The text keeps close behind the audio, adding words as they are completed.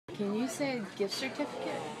Can you say gift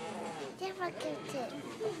certificate? Different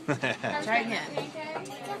certificate. Try again.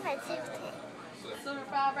 Different certificate. Silver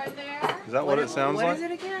fob right there. Is that what it sounds What like? is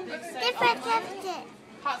it again? Different certificate.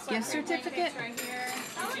 Gift certificate? Right here.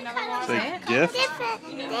 You never want Say Say it. gift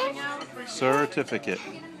Different certificate.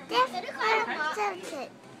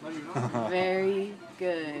 certificate. Very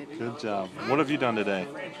good. Good job. What have you done today?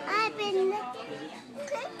 I've been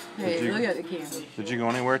Hey, you- look at the camera. Did you go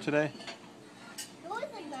anywhere today?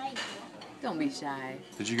 Don't be shy.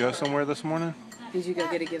 Did you go somewhere this morning? Did you go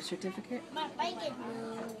get a gift certificate?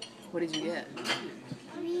 What did you get?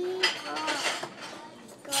 We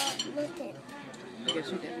got looking. A gift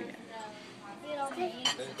certificate.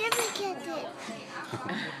 Certificate.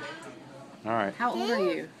 All right. How old are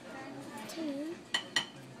you? 2.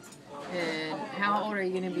 And how old are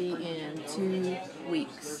you going to be in 2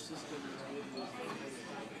 weeks?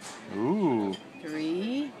 Ooh.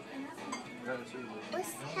 3,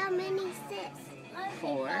 What's how many 6?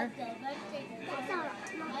 4.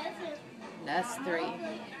 That's 3.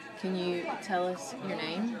 Can you tell us your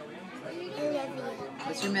name? Olivia.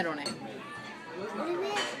 What's your middle name?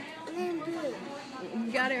 Olivia and blue.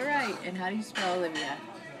 You got it right. And how do you spell Olivia?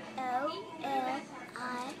 Olivia.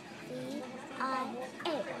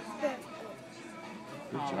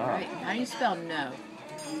 Good All job. right. How do you spell no?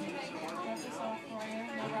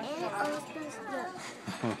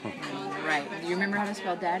 Right. Do you remember how to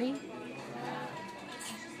spell daddy?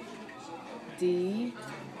 D.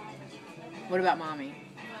 What about mommy?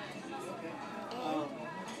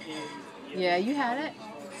 Yeah, you had it.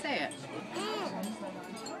 Say it.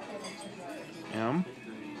 M.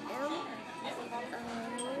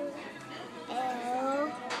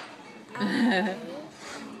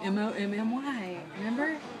 M-O-M-M-Y. Remember?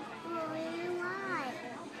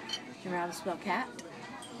 You remember how to spell cat?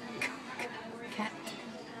 Cat.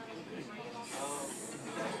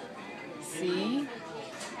 C.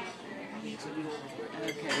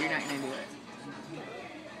 Okay, you're not going to do it.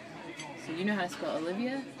 So you know how to spell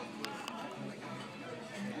Olivia?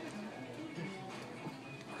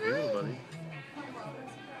 Yeah, buddy.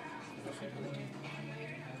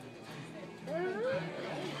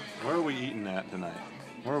 Where are we eating at tonight?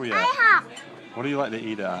 Where are we at? IHOP. What do you like to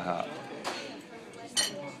eat at IHOP?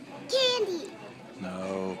 Candy.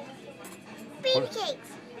 No. Baby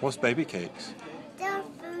cakes. What's baby cakes? Their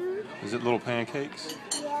food. Is it little pancakes?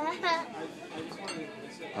 Yeah.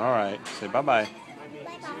 All right. Say bye-bye.